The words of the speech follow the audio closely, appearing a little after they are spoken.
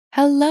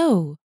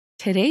Hello!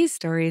 Today's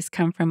stories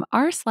come from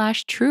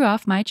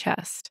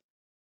r/TrueOffMyChest.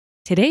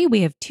 Today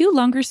we have two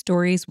longer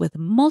stories with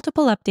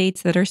multiple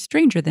updates that are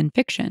stranger than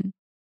fiction.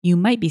 You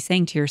might be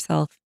saying to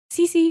yourself,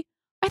 Cece,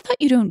 I thought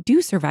you don't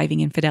do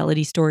surviving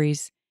infidelity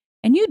stories.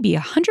 And you'd be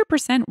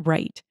 100%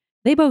 right.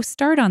 They both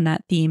start on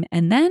that theme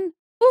and then,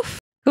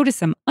 go to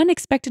some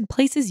unexpected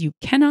places you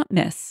cannot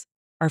miss.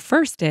 Our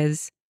first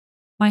is,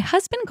 my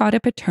husband got a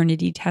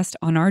paternity test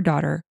on our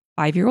daughter,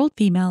 5-year-old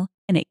female,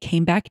 and it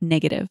came back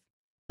negative.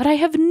 But I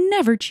have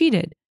never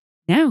cheated.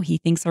 Now he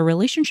thinks our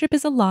relationship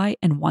is a lie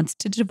and wants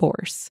to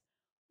divorce.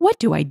 What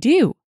do I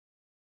do?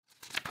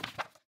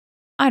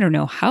 I don't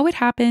know how it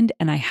happened,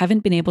 and I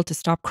haven't been able to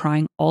stop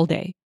crying all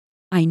day.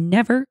 I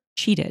never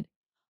cheated.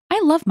 I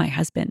love my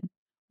husband.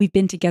 We've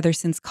been together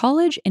since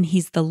college, and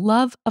he's the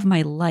love of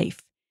my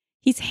life.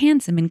 He's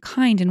handsome and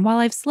kind, and while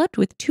I've slept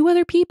with 2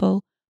 other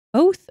people,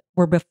 both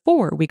were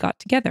before we got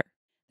together.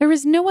 There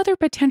is no other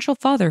potential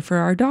father for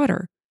our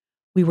daughter.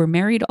 We were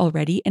married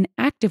already and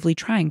actively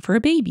trying for a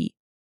baby.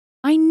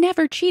 I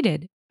never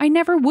cheated. I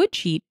never would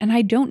cheat, and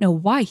I don't know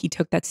why he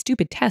took that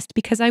stupid test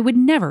because I would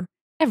never,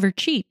 ever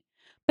cheat.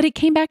 But it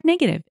came back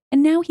negative,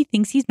 and now he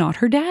thinks he's not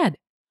her dad.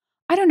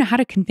 I don't know how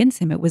to convince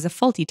him it was a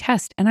faulty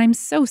test, and I'm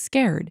so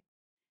scared.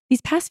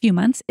 These past few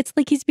months, it's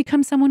like he's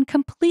become someone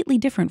completely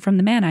different from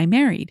the man I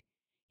married.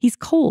 He's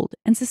cold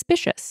and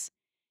suspicious.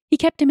 He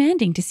kept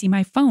demanding to see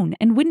my phone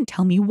and wouldn't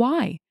tell me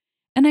why.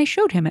 And I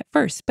showed him at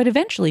first, but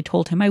eventually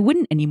told him I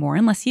wouldn't anymore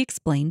unless he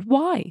explained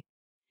why.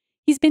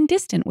 He's been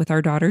distant with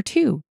our daughter,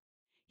 too.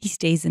 He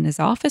stays in his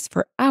office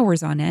for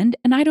hours on end,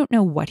 and I don't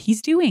know what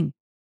he's doing.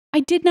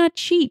 I did not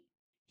cheat.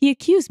 He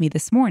accused me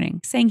this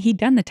morning, saying he'd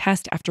done the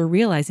test after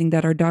realizing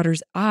that our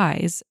daughter's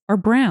eyes are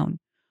brown,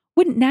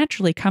 wouldn't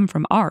naturally come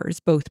from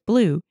ours, both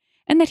blue,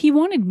 and that he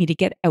wanted me to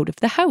get out of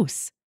the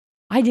house.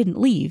 I didn't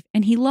leave,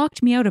 and he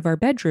locked me out of our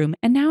bedroom,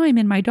 and now I'm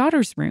in my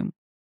daughter's room.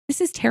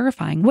 This is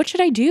terrifying. What should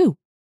I do?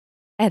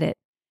 Edit.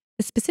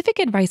 The specific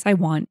advice I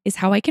want is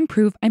how I can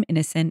prove I'm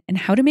innocent and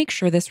how to make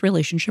sure this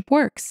relationship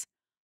works.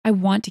 I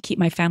want to keep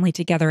my family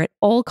together at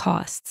all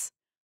costs.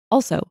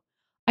 Also,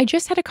 I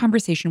just had a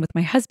conversation with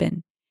my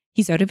husband.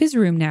 He's out of his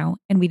room now,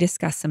 and we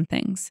discussed some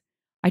things.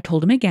 I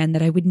told him again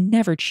that I would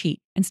never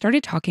cheat and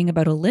started talking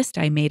about a list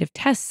I made of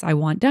tests I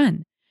want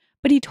done.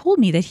 But he told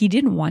me that he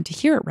didn't want to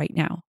hear it right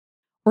now.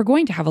 We're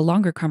going to have a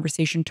longer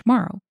conversation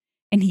tomorrow,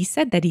 and he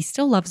said that he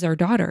still loves our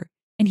daughter,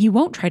 and he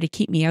won't try to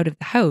keep me out of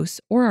the house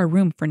or our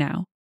room for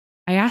now.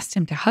 I asked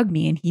him to hug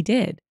me, and he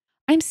did.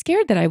 I'm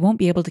scared that I won't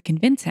be able to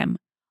convince him.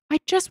 I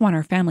just want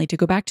our family to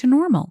go back to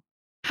normal.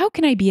 How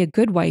can I be a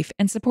good wife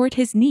and support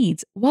his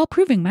needs while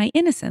proving my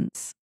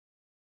innocence?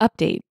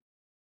 Update.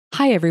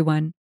 Hi,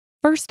 everyone.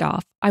 First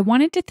off, I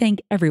wanted to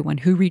thank everyone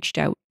who reached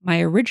out.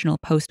 My original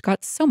post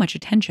got so much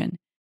attention.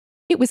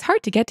 It was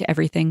hard to get to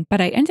everything, but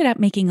I ended up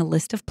making a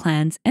list of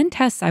plans and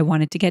tests I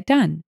wanted to get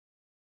done.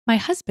 My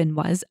husband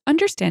was,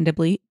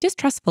 understandably,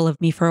 distrustful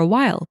of me for a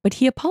while, but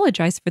he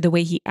apologized for the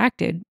way he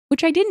acted,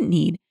 which I didn't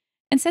need,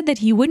 and said that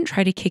he wouldn't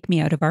try to kick me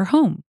out of our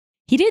home.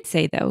 He did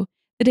say, though,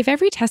 that if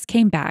every test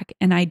came back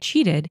and I'd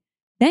cheated,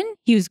 then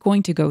he was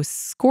going to go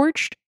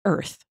scorched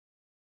earth.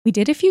 We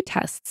did a few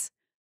tests,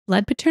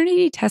 blood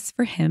paternity tests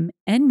for him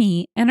and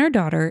me and our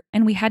daughter,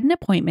 and we had an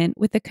appointment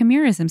with a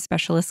chimerism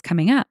specialist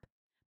coming up.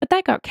 But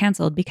that got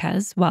canceled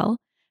because, well,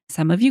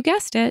 some of you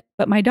guessed it,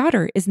 but my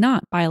daughter is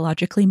not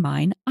biologically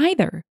mine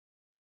either.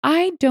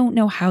 I don't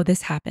know how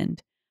this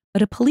happened,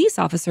 but a police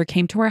officer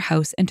came to our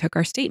house and took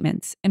our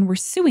statements, and we're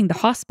suing the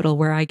hospital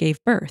where I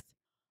gave birth.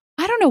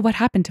 I don't know what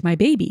happened to my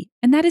baby,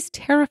 and that is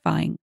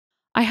terrifying.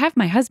 I have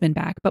my husband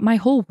back, but my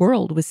whole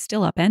world was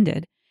still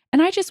upended,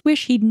 and I just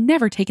wish he'd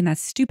never taken that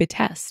stupid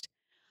test.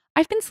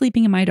 I've been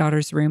sleeping in my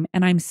daughter's room,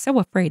 and I'm so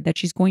afraid that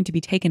she's going to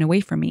be taken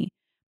away from me,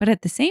 but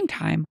at the same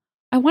time,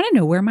 I want to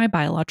know where my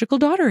biological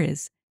daughter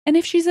is, and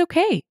if she's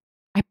okay.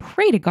 I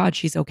pray to God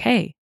she's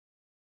okay.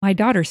 My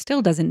daughter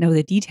still doesn't know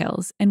the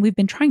details, and we've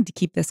been trying to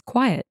keep this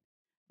quiet.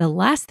 The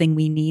last thing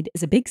we need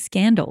is a big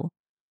scandal.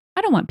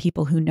 I don't want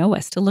people who know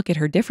us to look at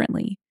her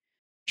differently.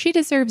 She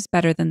deserves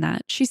better than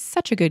that. She's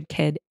such a good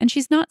kid, and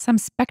she's not some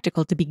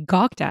spectacle to be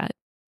gawked at.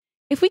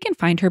 If we can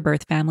find her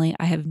birth family,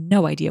 I have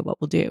no idea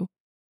what we'll do.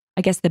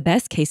 I guess the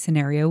best case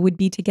scenario would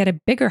be to get a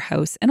bigger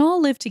house and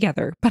all live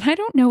together, but I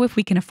don't know if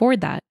we can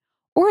afford that,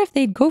 or if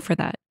they'd go for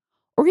that,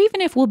 or even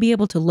if we'll be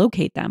able to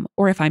locate them,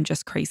 or if I'm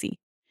just crazy.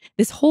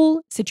 This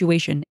whole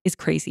situation is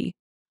crazy.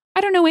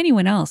 I don't know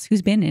anyone else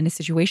who's been in a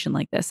situation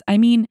like this. I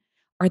mean,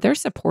 are there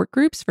support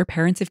groups for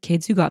parents of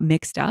kids who got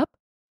mixed up?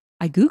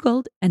 I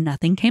Googled and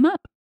nothing came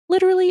up.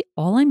 Literally,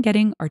 all I'm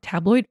getting are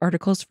tabloid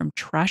articles from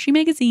trashy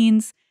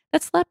magazines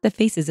that slap the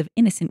faces of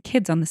innocent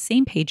kids on the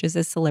same pages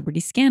as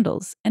celebrity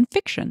scandals and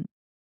fiction.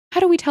 How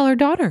do we tell our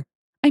daughter?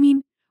 I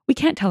mean, we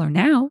can't tell her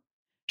now.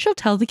 She'll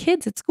tell the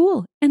kids at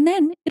school, and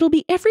then it'll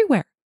be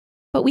everywhere.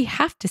 But we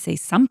have to say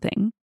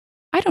something.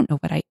 I don't know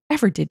what I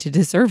ever did to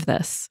deserve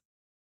this.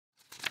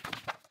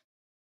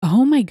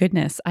 Oh my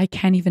goodness, I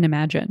can't even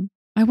imagine.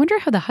 I wonder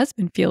how the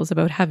husband feels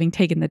about having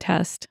taken the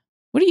test.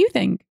 What do you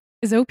think?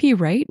 Is OP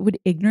right? Would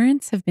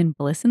ignorance have been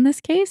bliss in this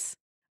case?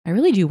 I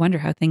really do wonder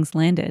how things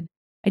landed.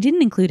 I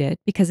didn't include it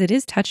because it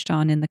is touched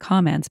on in the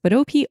comments, but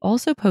OP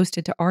also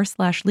posted to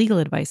r/legal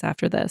advice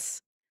after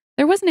this.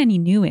 There wasn't any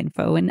new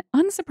info, and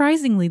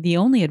unsurprisingly, the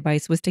only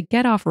advice was to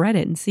get off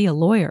Reddit and see a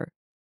lawyer.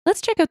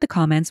 Let's check out the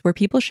comments where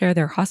people share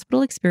their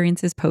hospital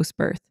experiences post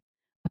birth.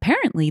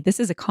 Apparently, this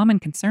is a common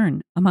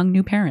concern among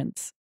new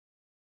parents.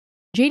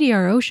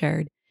 JDRO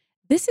shared,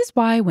 "This is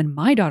why when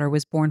my daughter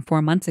was born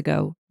 4 months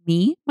ago,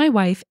 me, my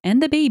wife,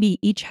 and the baby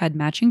each had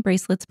matching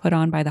bracelets put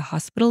on by the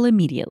hospital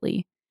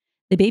immediately.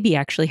 The baby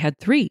actually had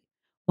three,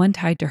 one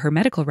tied to her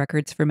medical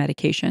records for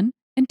medication,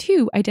 and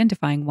two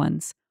identifying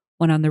ones,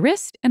 one on the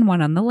wrist and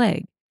one on the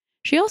leg.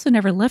 She also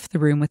never left the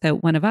room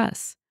without one of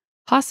us.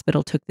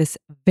 Hospital took this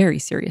very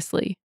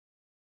seriously."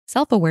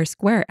 Self Aware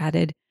Square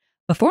added,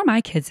 "Before my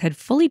kids had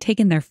fully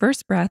taken their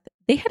first breath,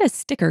 they had a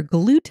sticker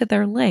glued to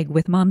their leg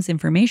with mom's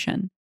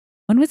information.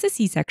 One was a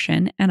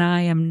C-section, and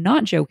I am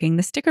not joking,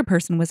 the sticker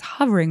person was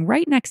hovering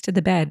right next to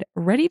the bed,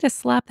 ready to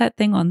slap that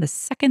thing on the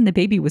second the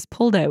baby was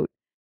pulled out.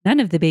 None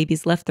of the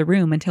babies left the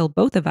room until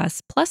both of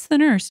us, plus the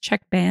nurse,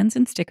 checked bands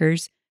and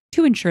stickers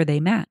to ensure they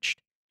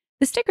matched.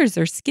 The stickers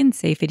are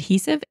skin-safe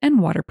adhesive and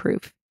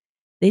waterproof.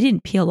 They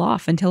didn't peel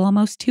off until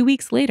almost 2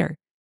 weeks later,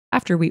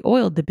 after we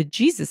oiled the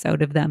bejesus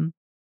out of them.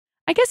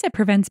 I guess it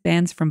prevents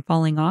bands from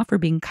falling off or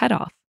being cut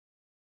off.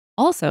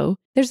 Also,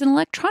 there's an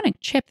electronic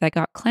chip that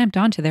got clamped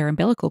onto their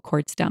umbilical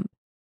cord stump.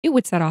 It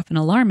would set off an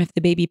alarm if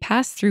the baby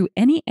passed through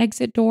any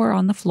exit door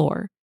on the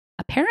floor.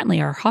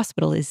 Apparently, our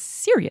hospital is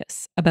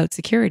serious about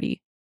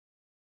security."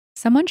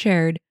 Someone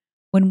shared,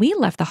 "When we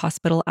left the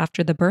hospital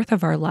after the birth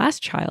of our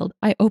last child,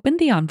 I opened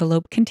the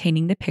envelope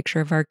containing the picture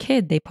of our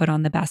kid they put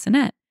on the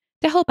bassinet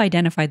to help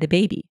identify the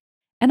baby.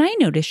 And I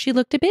noticed she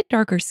looked a bit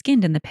darker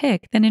skinned in the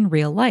pic than in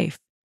real life,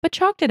 but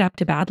chalked it up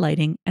to bad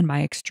lighting and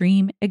my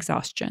extreme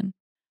exhaustion.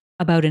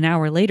 About an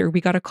hour later, we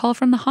got a call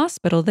from the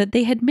hospital that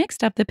they had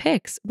mixed up the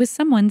pics with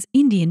someone's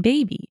Indian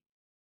baby.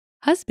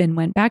 Husband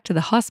went back to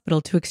the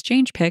hospital to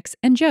exchange pics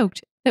and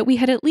joked that we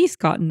had at least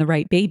gotten the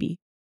right baby.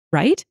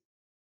 Right?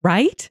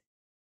 Right?"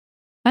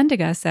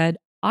 Thundaga said,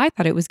 "I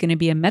thought it was going to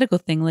be a medical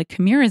thing like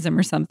chimerism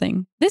or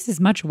something. This is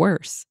much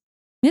worse."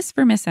 Miss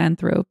for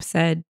Misanthrope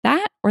said,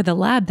 "That or the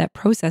lab that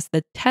processed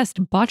the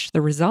test botched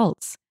the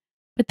results.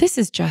 But this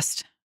is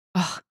just,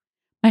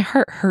 my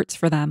heart hurts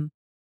for them."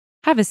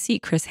 Have a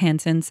seat, Chris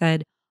Hansen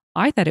said,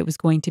 "I thought it was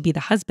going to be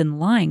the husband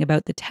lying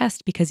about the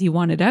test because he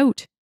wanted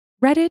out.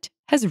 Reddit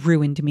has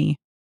ruined me."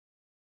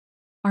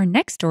 Our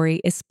next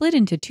story is split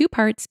into 2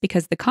 parts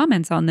because the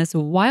comments on this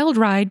wild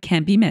ride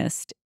can't be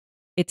missed.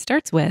 It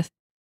starts with,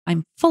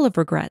 "I'm full of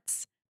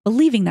regrets,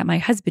 believing that my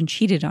husband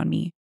cheated on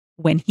me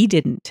when he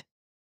didn't."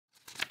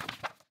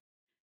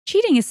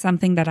 Cheating is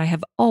something that I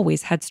have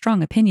always had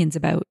strong opinions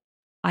about.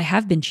 I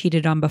have been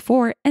cheated on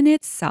before, and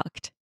it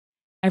sucked.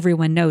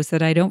 Everyone knows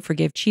that I don't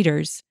forgive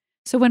cheaters.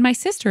 So when my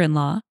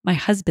sister-in-law, my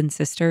husband's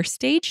sister,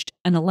 staged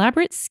an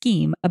elaborate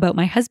scheme about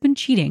my husband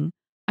cheating,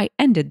 I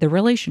ended the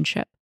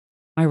relationship.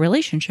 My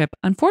relationship,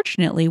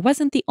 unfortunately,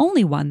 wasn't the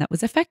only one that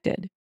was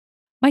affected.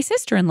 My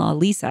sister-in-law,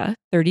 Lisa,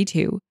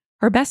 32,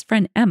 her best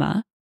friend,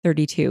 Emma,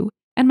 32,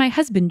 and my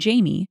husband,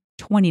 Jamie,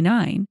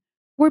 29,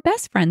 were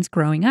best friends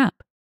growing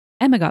up.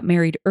 Emma got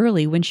married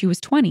early when she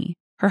was 20.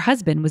 Her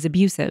husband was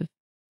abusive.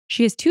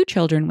 She has 2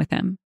 children with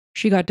him.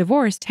 She got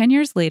divorced 10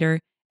 years later,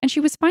 and she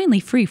was finally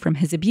free from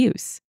his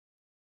abuse.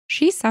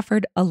 She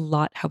suffered a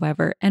lot,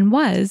 however, and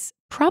was,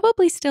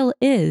 probably still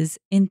is,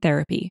 in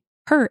therapy,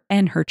 her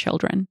and her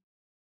children.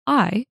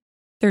 I,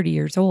 30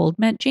 years old,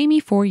 met Jamie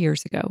 4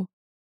 years ago.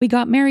 We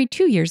got married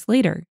 2 years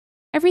later.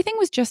 Everything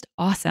was just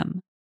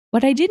awesome.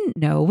 What I didn't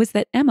know was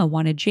that Emma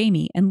wanted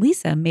Jamie, and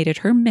Lisa made it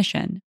her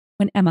mission,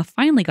 when Emma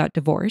finally got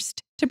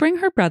divorced, to bring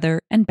her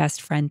brother and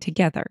best friend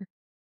together.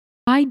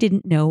 I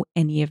didn't know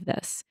any of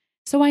this,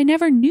 so I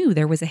never knew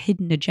there was a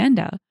hidden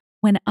agenda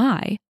when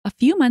I, a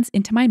few months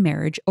into my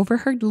marriage,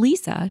 overheard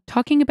Lisa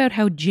talking about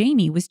how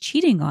Jamie was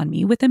cheating on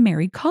me with a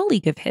married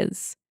colleague of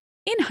his.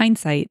 In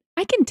hindsight,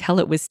 I can tell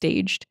it was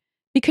staged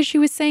because she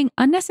was saying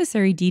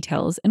unnecessary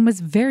details and was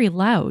very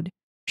loud.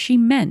 She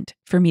meant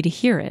for me to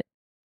hear it.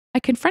 I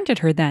confronted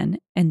her then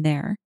and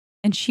there,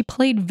 and she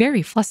played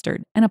very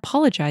flustered and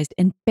apologized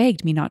and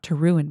begged me not to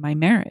ruin my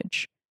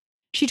marriage.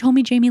 She told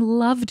me Jamie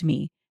loved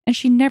me and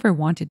she never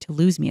wanted to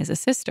lose me as a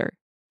sister.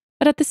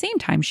 But at the same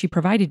time, she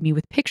provided me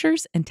with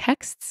pictures and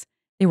texts.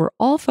 They were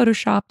all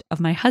photoshopped of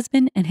my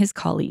husband and his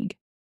colleague.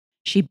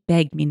 She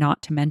begged me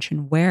not to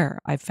mention where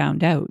I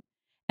found out,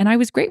 and I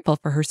was grateful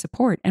for her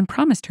support and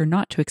promised her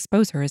not to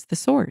expose her as the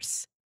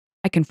source.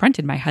 I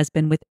confronted my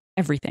husband with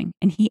everything,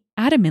 and he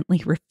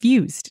adamantly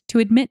refused to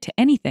admit to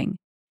anything.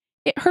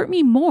 It hurt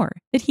me more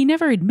that he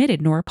never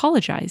admitted nor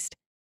apologized,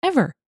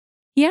 ever.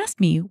 He asked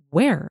me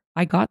where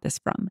I got this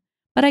from,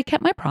 but I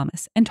kept my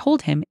promise and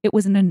told him it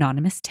was an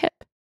anonymous tip.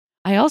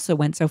 I also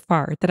went so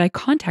far that I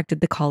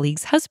contacted the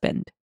colleague's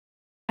husband.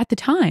 At the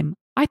time,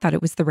 I thought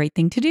it was the right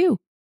thing to do.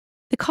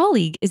 The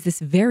colleague is this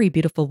very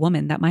beautiful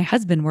woman that my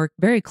husband worked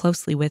very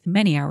closely with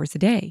many hours a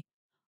day.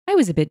 I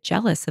was a bit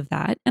jealous of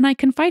that, and I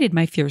confided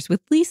my fears with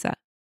Lisa.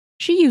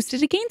 She used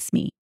it against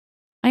me.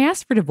 I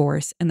asked for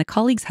divorce, and the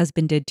colleague's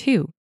husband did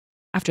too.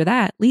 After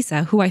that,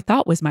 Lisa, who I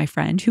thought was my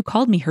friend, who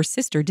called me her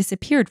sister,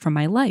 disappeared from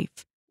my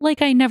life,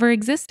 like I never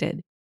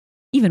existed.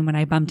 Even when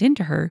I bumped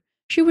into her,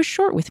 she was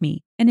short with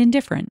me and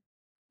indifferent.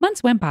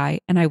 Months went by,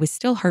 and I was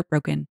still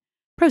heartbroken,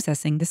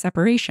 processing the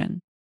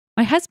separation.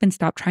 My husband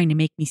stopped trying to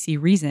make me see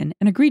reason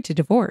and agreed to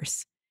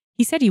divorce.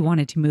 He said he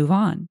wanted to move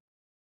on.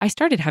 I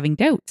started having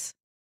doubts.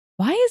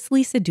 Why is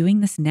Lisa doing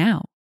this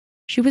now?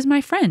 She was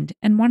my friend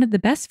and wanted the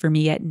best for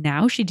me, yet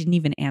now she didn't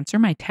even answer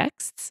my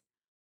texts?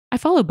 I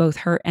follow both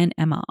her and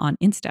Emma on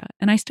Insta,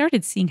 and I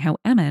started seeing how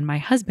Emma and my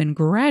husband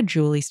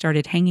gradually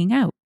started hanging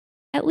out.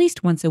 At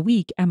least once a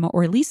week, Emma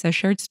or Lisa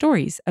shared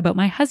stories about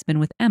my husband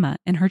with Emma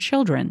and her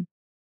children.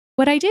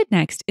 What I did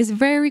next is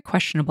very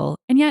questionable,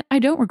 and yet I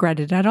don't regret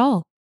it at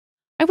all.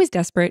 I was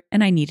desperate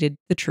and I needed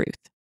the truth.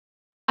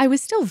 I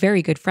was still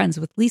very good friends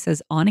with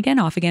Lisa's on-again,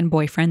 off-again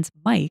boyfriend's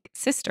Mike's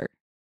sister.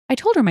 I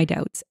told her my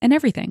doubts and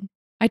everything.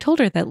 I told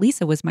her that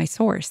Lisa was my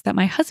source, that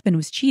my husband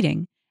was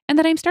cheating, and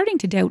that I'm starting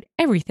to doubt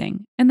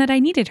everything, and that I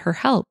needed her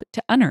help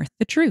to unearth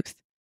the truth.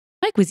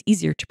 Mike was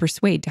easier to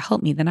persuade to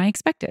help me than I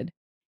expected.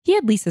 He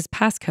had Lisa's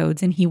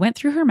passcodes and he went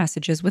through her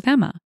messages with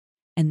Emma.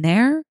 And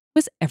there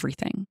was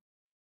everything.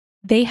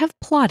 They have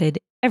plotted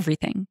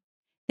everything.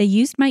 They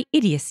used my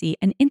idiocy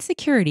and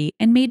insecurity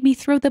and made me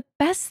throw the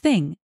best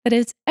thing that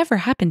has ever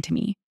happened to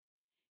me.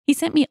 He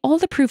sent me all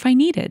the proof I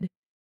needed,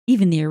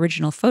 even the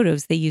original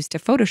photos they used to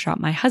Photoshop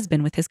my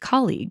husband with his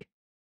colleague.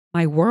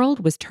 My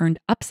world was turned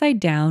upside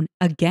down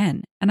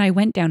again, and I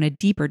went down a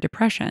deeper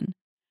depression.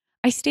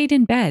 I stayed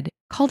in bed,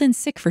 called in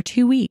sick for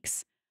 2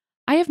 weeks.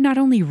 I have not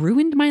only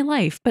ruined my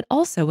life, but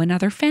also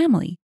another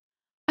family.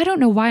 I don't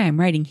know why I'm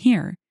writing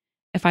here,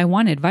 if I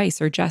want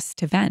advice or just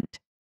to vent.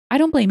 I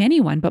don't blame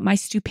anyone but my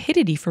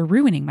stupidity for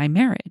ruining my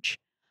marriage.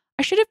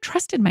 I should have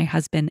trusted my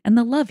husband and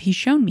the love he's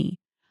shown me.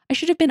 I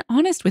should have been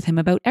honest with him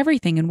about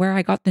everything and where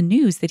I got the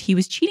news that he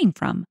was cheating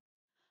from.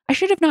 I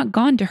should have not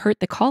gone to hurt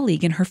the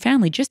colleague and her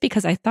family just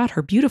because I thought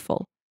her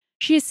beautiful.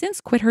 She has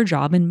since quit her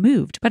job and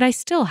moved, but I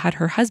still had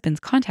her husband's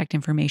contact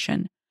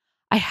information.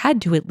 I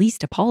had to at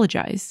least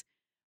apologize.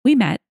 We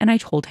met and I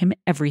told him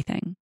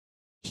everything.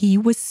 He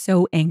was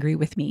so angry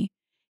with me.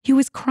 He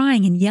was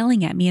crying and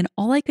yelling at me, and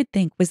all I could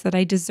think was that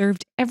I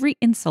deserved every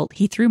insult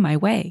he threw my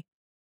way.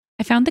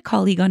 I found the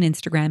colleague on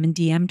Instagram and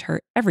DM'd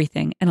her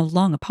everything and a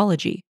long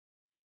apology.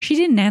 She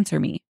didn't answer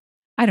me.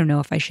 I don't know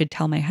if I should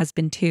tell my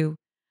husband too.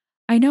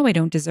 I know I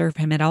don't deserve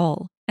him at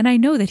all, and I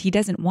know that he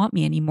doesn't want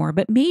me anymore,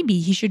 but maybe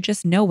he should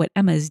just know what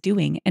Emma is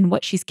doing and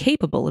what she's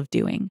capable of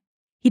doing.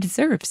 He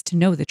deserves to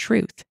know the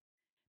truth.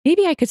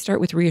 Maybe I could start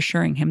with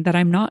reassuring him that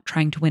I'm not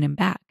trying to win him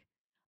back.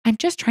 I'm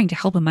just trying to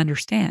help him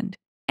understand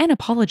and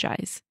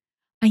apologize.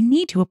 I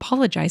need to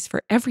apologize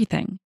for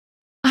everything.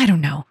 I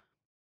don't know.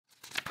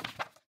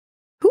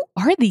 Who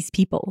are these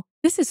people?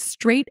 This is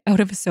straight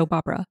out of a soap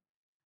opera.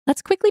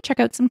 Let's quickly check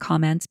out some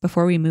comments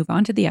before we move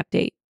on to the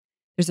update.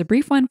 There's a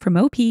brief one from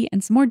OP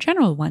and some more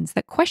general ones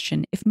that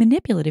question if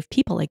manipulative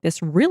people like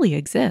this really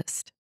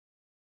exist.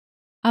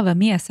 Ava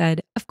Mia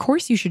said, "Of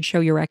course you should show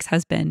your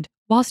ex-husband.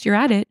 Whilst you're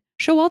at it,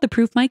 show all the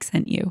proof Mike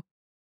sent you."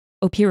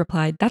 OP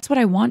replied, "That's what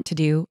I want to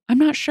do. I'm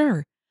not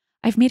sure.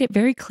 I've made it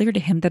very clear to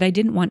him that I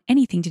didn't want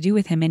anything to do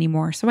with him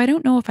anymore, so I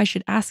don't know if I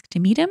should ask to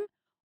meet him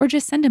or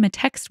just send him a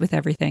text with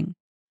everything."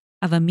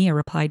 Ava Mia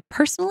replied,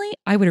 "Personally,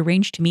 I would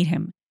arrange to meet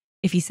him.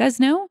 If he says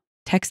no,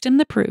 text him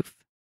the proof."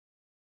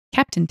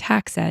 Captain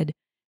Tack said,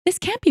 "This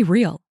can't be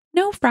real.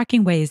 No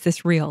fracking way is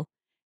this real.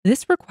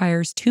 This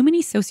requires too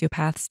many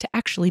sociopaths to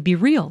actually be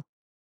real.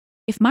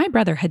 If my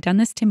brother had done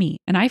this to me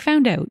and I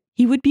found out,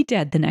 he would be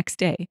dead the next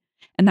day,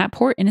 and that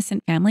poor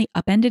innocent family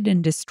upended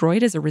and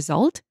destroyed as a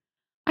result.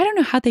 I don't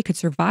know how they could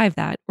survive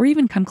that or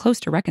even come close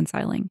to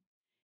reconciling.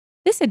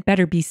 This had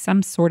better be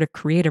some sort of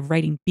creative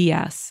writing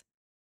BS."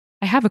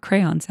 I Have a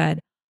Crayon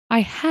said, "I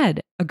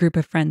had a group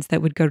of friends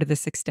that would go to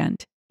this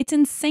extent. It's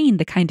insane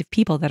the kind of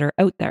people that are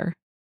out there."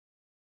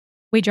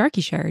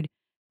 Wajarki shared,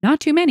 "Not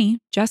too many,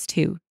 just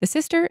two, the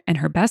sister and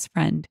her best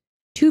friend.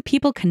 Two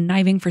people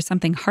conniving for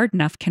something hard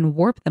enough can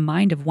warp the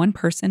mind of one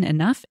person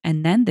enough,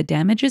 and then the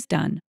damage is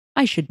done.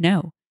 I should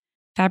know.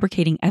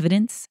 Fabricating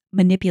evidence,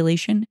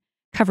 manipulation,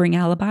 covering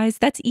alibis,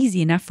 that's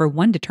easy enough for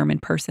one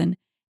determined person,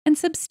 and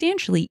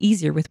substantially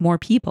easier with more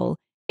people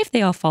if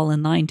they all fall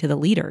in line to the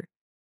leader.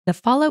 The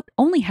fallout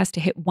only has to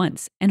hit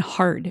once and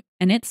hard,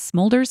 and it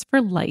smolders for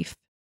life."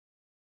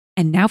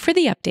 And now for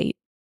the update.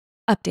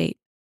 Update.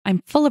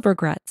 I'm full of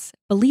regrets,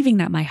 believing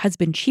that my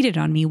husband cheated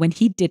on me when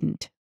he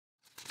didn't.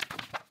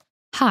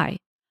 Hi,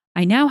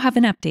 I now have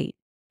an update.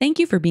 Thank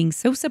you for being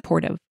so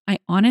supportive. I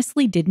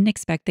honestly didn't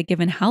expect that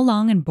given how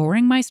long and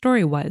boring my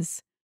story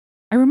was.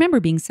 I remember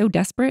being so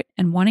desperate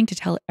and wanting to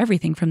tell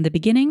everything from the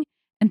beginning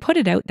and put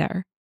it out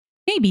there.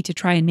 Maybe to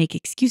try and make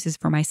excuses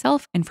for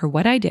myself and for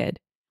what I did.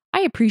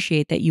 I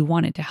appreciate that you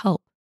wanted to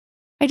help.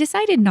 I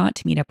decided not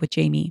to meet up with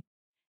Jamie.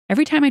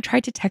 Every time I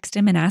tried to text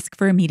him and ask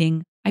for a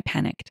meeting, I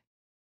panicked.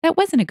 That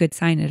wasn't a good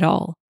sign at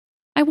all.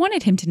 I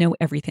wanted him to know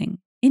everything,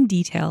 in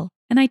detail,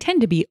 and I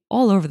tend to be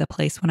all over the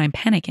place when I'm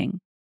panicking.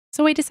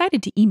 So I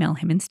decided to email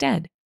him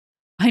instead.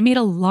 I made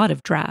a lot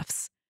of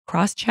drafts,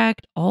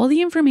 cross-checked all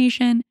the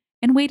information,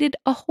 and waited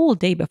a whole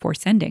day before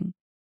sending,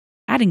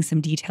 adding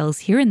some details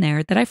here and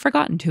there that I've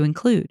forgotten to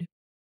include.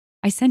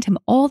 I sent him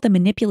all the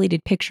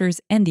manipulated pictures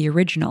and the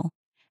original,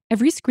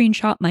 every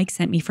screenshot Mike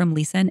sent me from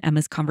Lisa and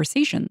Emma's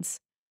conversations.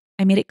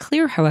 I made it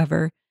clear,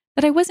 however,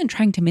 that I wasn't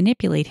trying to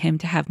manipulate him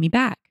to have me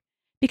back,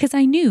 because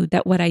I knew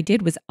that what I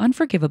did was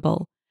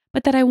unforgivable,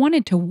 but that I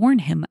wanted to warn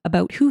him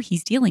about who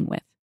he's dealing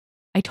with.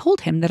 I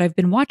told him that I've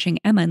been watching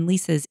Emma and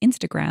Lisa's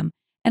Instagram,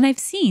 and I've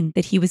seen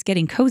that he was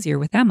getting cozier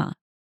with Emma.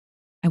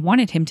 I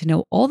wanted him to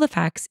know all the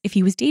facts if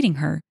he was dating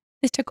her.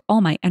 This took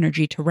all my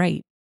energy to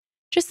write.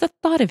 Just the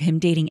thought of him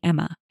dating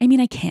Emma,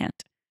 I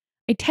can't.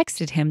 I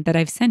texted him that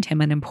I've sent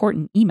him an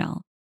important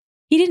email.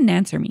 He didn't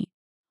answer me.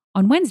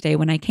 On Wednesday,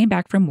 when I came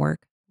back from work,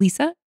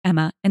 Lisa,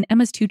 Emma, and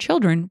Emma's 2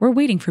 children were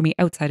waiting for me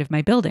outside of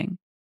my building.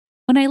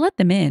 When I let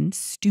them in,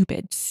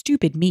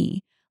 stupid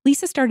me,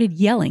 Lisa started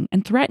yelling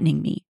and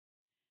threatening me.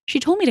 She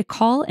told me to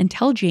call and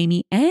tell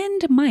Jamie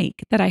and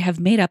Mike that I have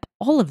made up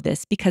all of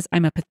this because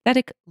I'm a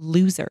pathetic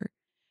loser.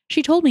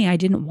 She told me I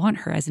didn't want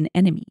her as an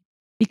enemy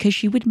because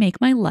she would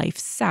make my life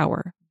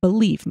sour,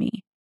 believe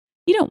me.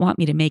 You don't want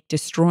me to make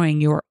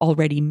destroying your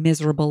already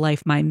miserable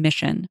life my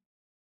mission.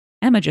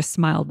 Emma just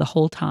smiled the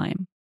whole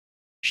time.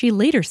 She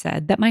later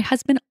said that my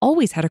husband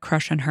always had a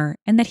crush on her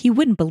and that he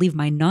wouldn't believe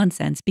my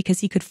nonsense because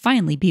he could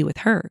finally be with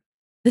her.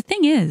 The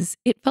thing is,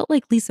 it felt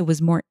like Lisa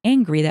was more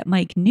angry that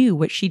Mike knew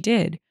what she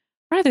did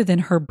rather than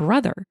her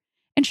brother,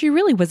 and she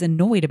really was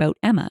annoyed about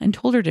Emma and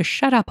told her to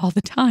shut up all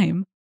the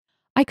time.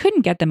 I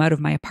couldn't get them out of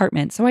my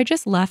apartment, so I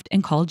just left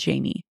and called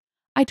Jamie.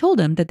 I told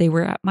him that they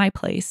were at my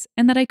place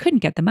and that I couldn't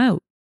get them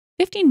out.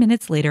 15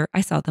 minutes later,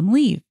 I saw them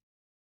leave.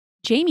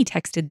 Jamie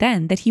texted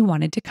then that he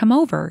wanted to come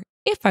over,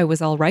 if I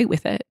was all right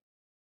with it.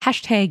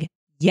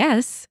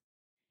 #yes.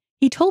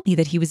 He told me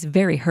that he was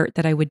very hurt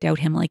that I would doubt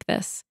him like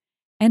this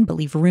and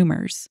believe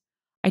rumors.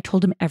 I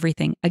told him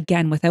everything,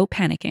 again without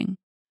panicking.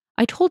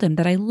 I told him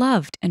that I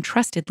loved and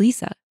trusted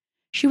Lisa.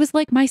 She was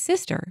like my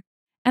sister.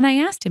 And I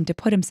asked him to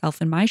put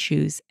himself in my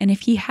shoes, and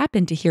if he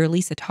happened to hear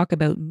Lisa talk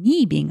about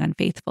me being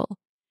unfaithful,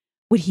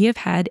 would he have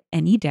had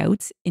any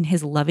doubts in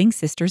his loving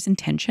sister's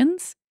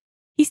intentions?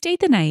 He stayed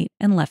the night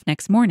and left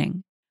next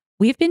morning.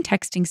 We have been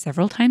texting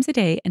several times a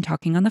day and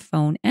talking on the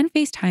phone and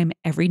FaceTime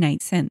every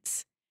night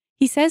since.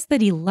 He says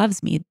that he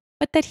loves me,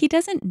 but that he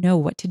doesn't know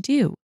what to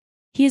do.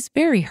 He is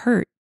very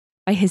hurt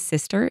by his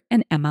sister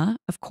and Emma,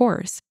 of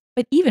course,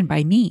 but even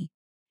by me.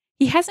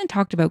 He hasn't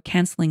talked about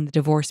canceling the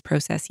divorce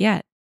process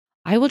yet.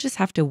 I will just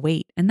have to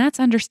wait, and that's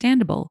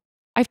understandable.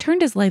 I've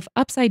turned his life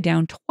upside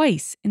down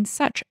twice in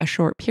such a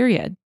short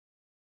period.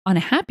 On a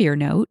happier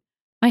note,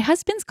 my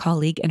husband's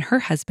colleague and her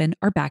husband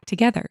are back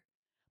together.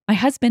 My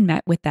husband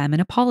met with them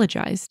and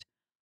apologized.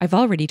 I've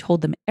already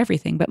told them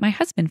everything, but my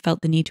husband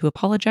felt the need to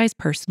apologize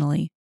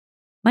personally.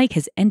 Mike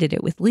has ended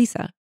it with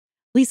Lisa.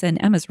 Lisa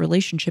and Emma's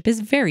relationship is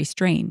very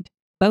strained.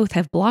 Both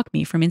have blocked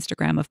me from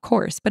Instagram, of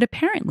course, but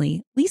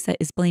apparently Lisa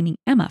is blaming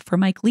Emma for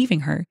Mike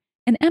leaving her,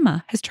 and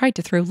Emma has tried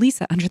to throw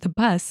Lisa under the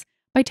bus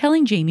by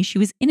telling Jamie she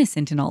was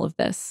innocent in all of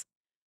this.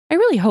 I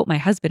really hope my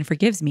husband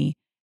forgives me,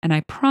 and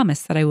I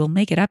promise that I will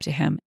make it up to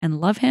him and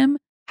love him,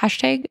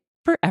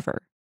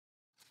 #forever.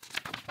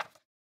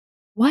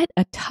 What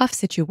a tough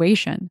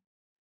situation.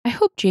 I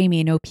hope Jamie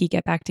and OP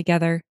get back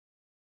together.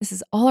 This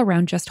is all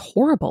around just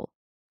horrible.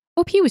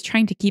 OP was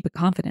trying to keep a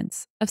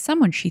confidence of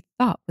someone she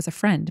thought was a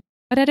friend,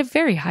 but at a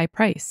very high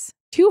price.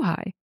 Too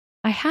high.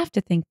 I have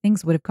to think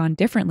things would have gone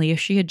differently if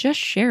she had just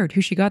shared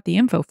who she got the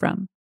info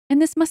from.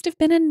 And this must have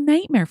been a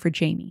nightmare for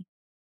Jamie.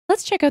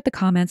 Let's check out the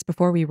comments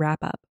before we wrap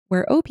up,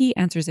 where OP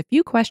answers a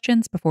few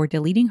questions before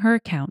deleting her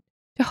account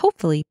to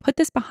hopefully put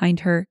this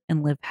behind her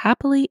and live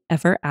happily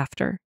ever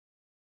after.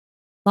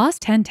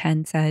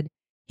 Lost1010 said,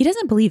 he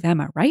doesn't believe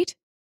Emma, right?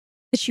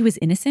 That she was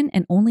innocent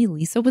and only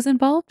Lisa was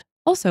involved?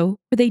 Also,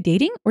 were they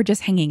dating or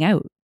just hanging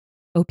out?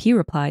 OP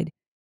replied,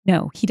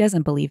 no, he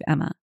doesn't believe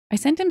Emma. I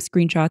sent him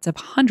screenshots of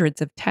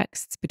hundreds of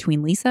texts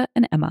between Lisa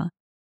and Emma.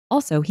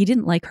 Also, he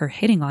didn't like her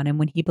hitting on him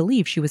when he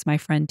believed she was my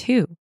friend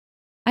too.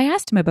 I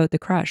asked him about the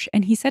crush,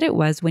 and he said it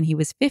was when he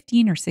was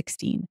 15 or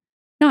 16.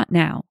 Not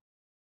now.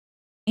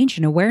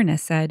 Ancient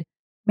Awareness said,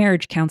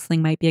 marriage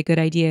counseling might be a good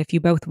idea if you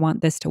both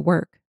want this to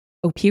work.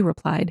 OP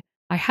replied,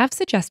 I have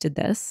suggested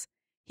this.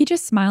 He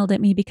just smiled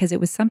at me because it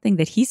was something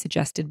that he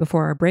suggested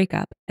before our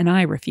breakup, and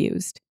I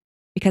refused.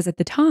 Because at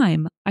the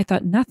time, I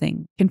thought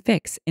nothing can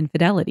fix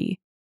infidelity.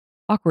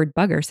 Awkward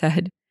Bugger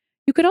said,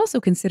 you could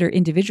also consider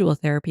individual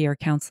therapy or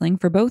counseling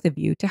for both of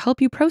you to help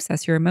you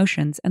process your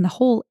emotions and the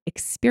whole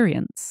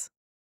experience.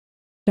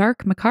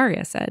 Dark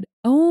Macaria said,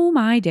 oh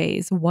my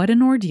days, what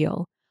an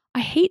ordeal. I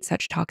hate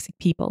such toxic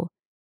people.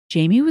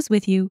 Jamie was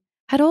with you,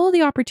 had all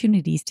the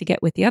opportunities to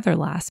get with the other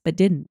lass, but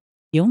didn't.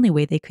 The only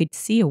way they could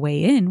see a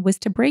way in was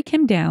to break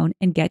him down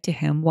and get to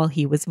him while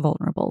he was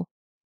vulnerable.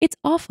 It's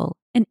awful,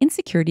 and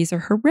insecurities are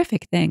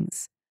horrific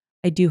things.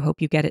 I do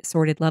hope you get it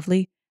sorted,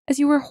 lovely, as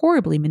you were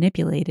horribly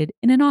manipulated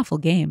in an awful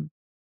game.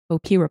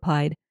 OP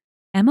replied,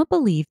 Emma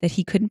believed that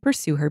he couldn't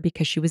pursue her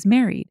because she was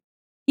married.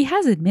 He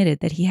has admitted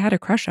that he had a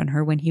crush on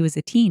her when he was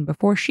a teen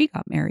before she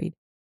got married.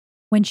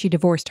 When she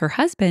divorced her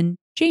husband,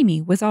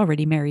 Jamie was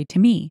already married to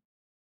me.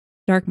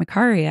 Dark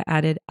Macaria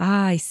added,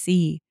 I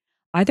see.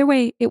 Either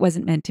way, it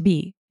wasn't meant to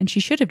be, and she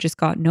should have just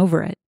gotten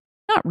over it,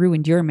 not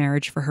ruined your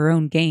marriage for her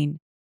own gain.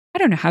 I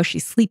don't know how she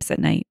sleeps at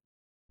night.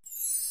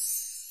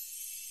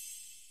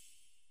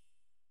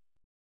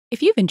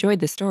 If you've enjoyed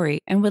the story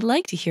and would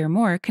like to hear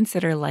more,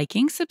 consider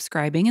liking,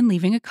 subscribing, and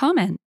leaving a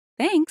comment.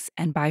 Thanks,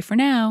 and bye for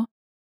now.